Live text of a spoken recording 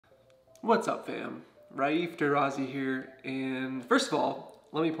What's up, fam? Raif, Derrazi here, and first of all,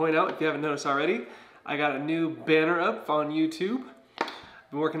 let me point out, if you haven't noticed already, I got a new banner up on YouTube.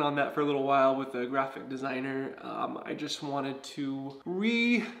 Been working on that for a little while with a graphic designer. I just wanted to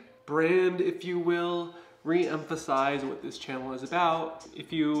rebrand, if you will, re-emphasize what this channel is about.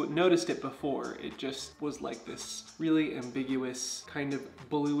 If you noticed it before, it just was like this really ambiguous kind of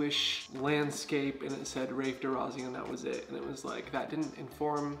bluish landscape, and it said Raif Derrazi, and that was it. And it was like, that didn't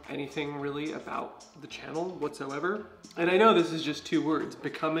inform anything really about the channel whatsoever. And I know this is just two words,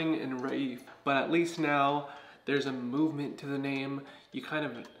 becoming and Raif, but at least now there's a movement to the name. You kind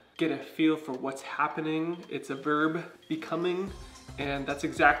of get a feel for what's happening. It's a verb, becoming. And that's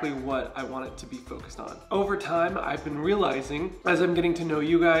exactly what I want it to be focused on. Over time, I've been realizing, as I'm getting to know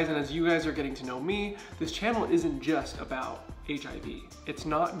you guys and as you guys are getting to know me, this channel isn't just about HIV. It's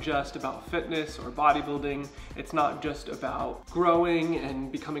not just about fitness or bodybuilding. It's not just about growing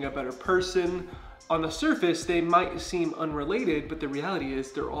and becoming a better person. On the surface, they might seem unrelated, but the reality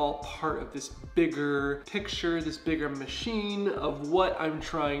is they're all part of this bigger picture, this bigger machine of what I'm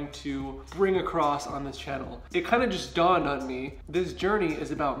trying to bring across on this channel. It kind of just dawned on me, this journey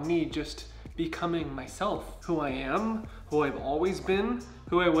is about me just becoming myself, who I am, who I've always been,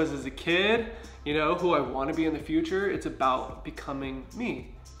 who I was as a kid, you know, who I want to be in the future. It's about becoming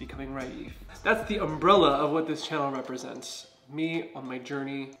me, becoming Raif. That's the umbrella of what this channel represents. Me on my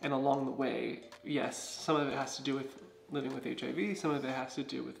journey and along the way. Yes, some of it has to do with living with HIV, some of it has to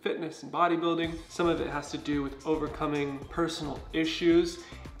do with fitness and bodybuilding, some of it has to do with overcoming personal issues,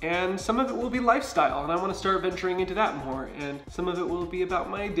 and some of it will be lifestyle, and I want to start venturing into that more, and some of it will be about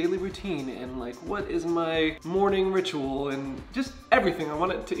my daily routine and like what is my morning ritual and just everything. I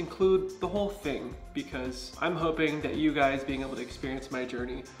want it to include the whole thing because I'm hoping that you guys being able to experience my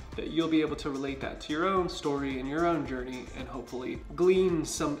journey, that you'll be able to relate that to your own story and your own journey and hopefully glean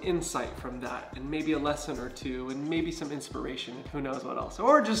some insight from that and maybe a lesson or two and maybe some inspiration and who knows what else,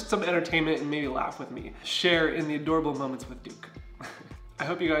 or just some entertainment and maybe laugh with me. Share in the adorable moments with Duke. I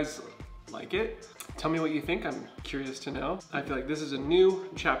hope you guys like it. Tell me what you think, I'm curious to know. I feel like this is a new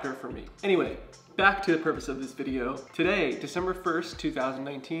chapter for me. Anyway, back to the purpose of this video. Today, December 1st,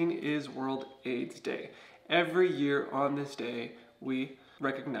 2019 is World AIDS Day. Every year on this day, we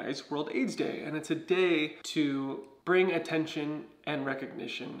recognize World AIDS Day, and it's a day to bring attention and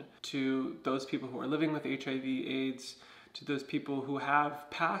recognition to those people who are living with HIV/AIDS, to those people who have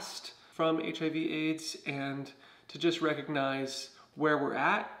passed from HIV/AIDS, and to just recognize where we're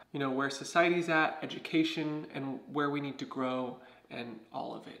at, you know, where society's at, education, and where we need to grow, and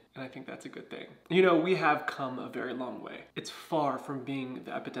all of it. And I think that's a good thing. You know, we have come a very long way. It's far from being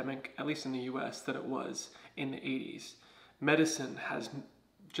the epidemic, at least in the US, that it was in the 80s. Medicine has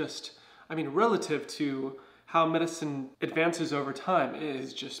just, I mean, relative to how medicine advances over time, it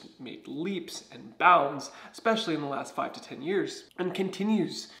has just made leaps and bounds, especially in the last 5 to 10 years, and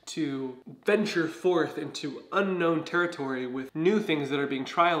continues to venture forth into unknown territory with new things that are being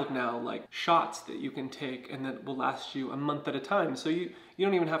trialed now, like shots that you can take and that will last you a month at a time. So you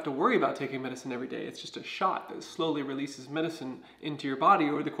don't even have to worry about taking medicine every day. It's just a shot that slowly releases medicine into your body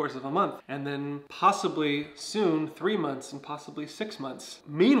over the course of a month. And then possibly soon, 3 months and possibly 6 months.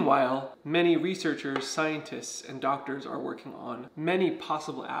 Meanwhile, many researchers, scientists, and doctors are working on many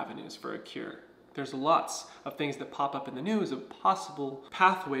possible avenues for a cure. There's lots of things that pop up in the news of possible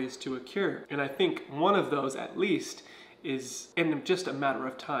pathways to a cure. And I think one of those, at least, is in just a matter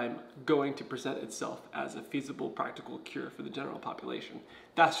of time going to present itself as a feasible, practical cure for the general population.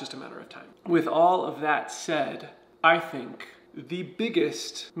 That's just a matter of time. With all of that said, I think the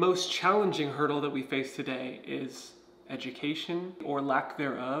biggest, most challenging hurdle that we face today is education or lack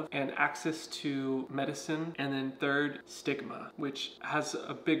thereof, and access to medicine, and then third, stigma, which has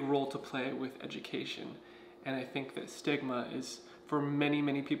a big role to play with education. And I think that stigma is, for many,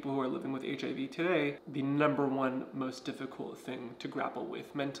 many people who are living with HIV today, the #1 most difficult thing to grapple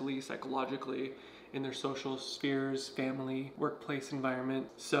with mentally, psychologically, in their social spheres, family, workplace environment.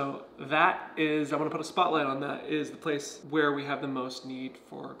 So that is, I want to put a spotlight on that, is the place where we have the most need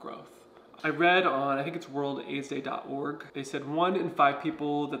for growth. I read on, I think it's worldaidsday.org, they said 1 in 5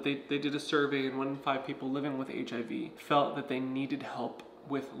 people that they did a survey, and 1 in 5 people living with HIV felt that they needed help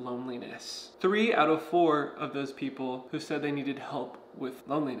with loneliness. 3 out of 4 of those people who said they needed help with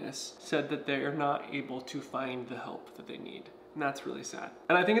loneliness said that they are not able to find the help that they need. And that's really sad.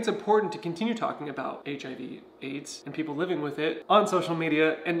 And I think it's important to continue talking about HIV, AIDS, and people living with it on social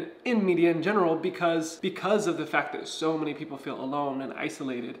media and in media in general because of the fact that so many people feel alone and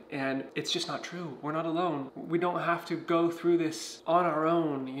isolated. And it's just not true. We're not alone. We don't have to go through this on our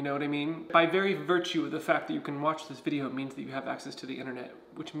own, you know what I mean? By very virtue of the fact that you can watch this video, it means that you have access to the internet,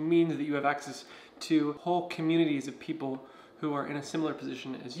 which means that you have access to whole communities of people who are in a similar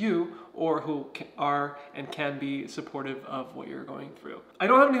position as you, or who are and can be supportive of what you're going through. I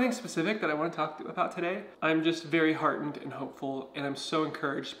don't have anything specific that I want to talk about today. I'm just very heartened and hopeful, and I'm so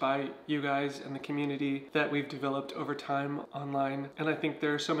encouraged by you guys and the community that we've developed over time online. And I think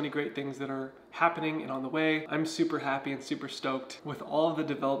there are so many great things that are happening and on the way. I'm super happy and super stoked with all of the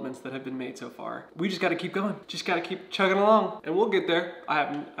developments that have been made so far. We just gotta keep going. Just gotta keep chugging along, and we'll get there.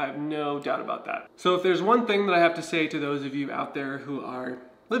 I have no doubt about that. So if there's one thing that I have to say to those of you out there who are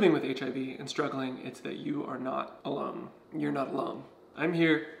living with HIV and struggling, it's that you are not alone. You're not alone. I'm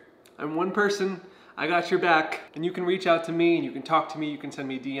here. I'm one person. I got your back, and you can reach out to me and you can talk to me, you can send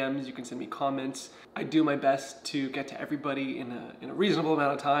me DMs, you can send me comments. I do my best to get to everybody in a reasonable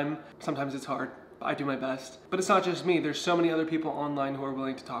amount of time. Sometimes it's hard, but I do my best. But it's not just me, there's so many other people online who are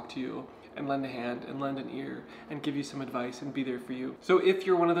willing to talk to you and lend a hand and lend an ear and give you some advice and be there for you. So if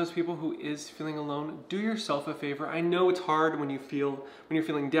you're one of those people who is feeling alone, do yourself a favor. I know it's hard when you're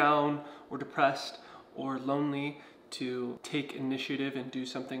feeling down or depressed or lonely to take initiative and do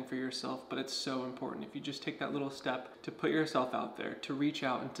something for yourself, but it's so important. If you just take that little step to put yourself out there, to reach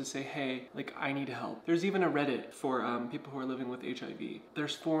out and to say, hey, like, I need help. There's even a Reddit for people who are living with HIV.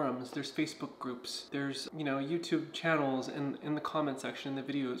 There's forums, there's Facebook groups, there's, you know, YouTube channels and in the comment section in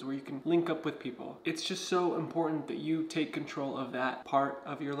the videos where you can link up with people. It's just so important that you take control of that part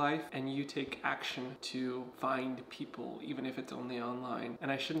of your life and you take action to find people, even if it's only online.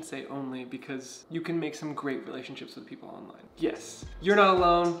 And I shouldn't say only, because you can make some great relationships with people online. Yes, you're not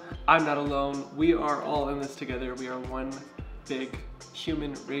alone, I'm not alone. We are all in this together. We are one big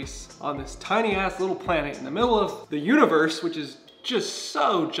human race on this tiny ass little planet in the middle of the universe, which is just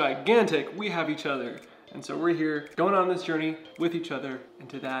so gigantic. We have each other. And so we're here going on this journey with each other. And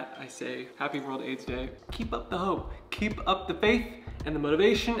to that, I say, happy World AIDS Day. Keep up the hope, keep up the faith and the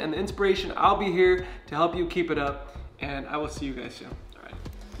motivation and the inspiration. I'll be here to help you keep it up, and I will see you guys soon.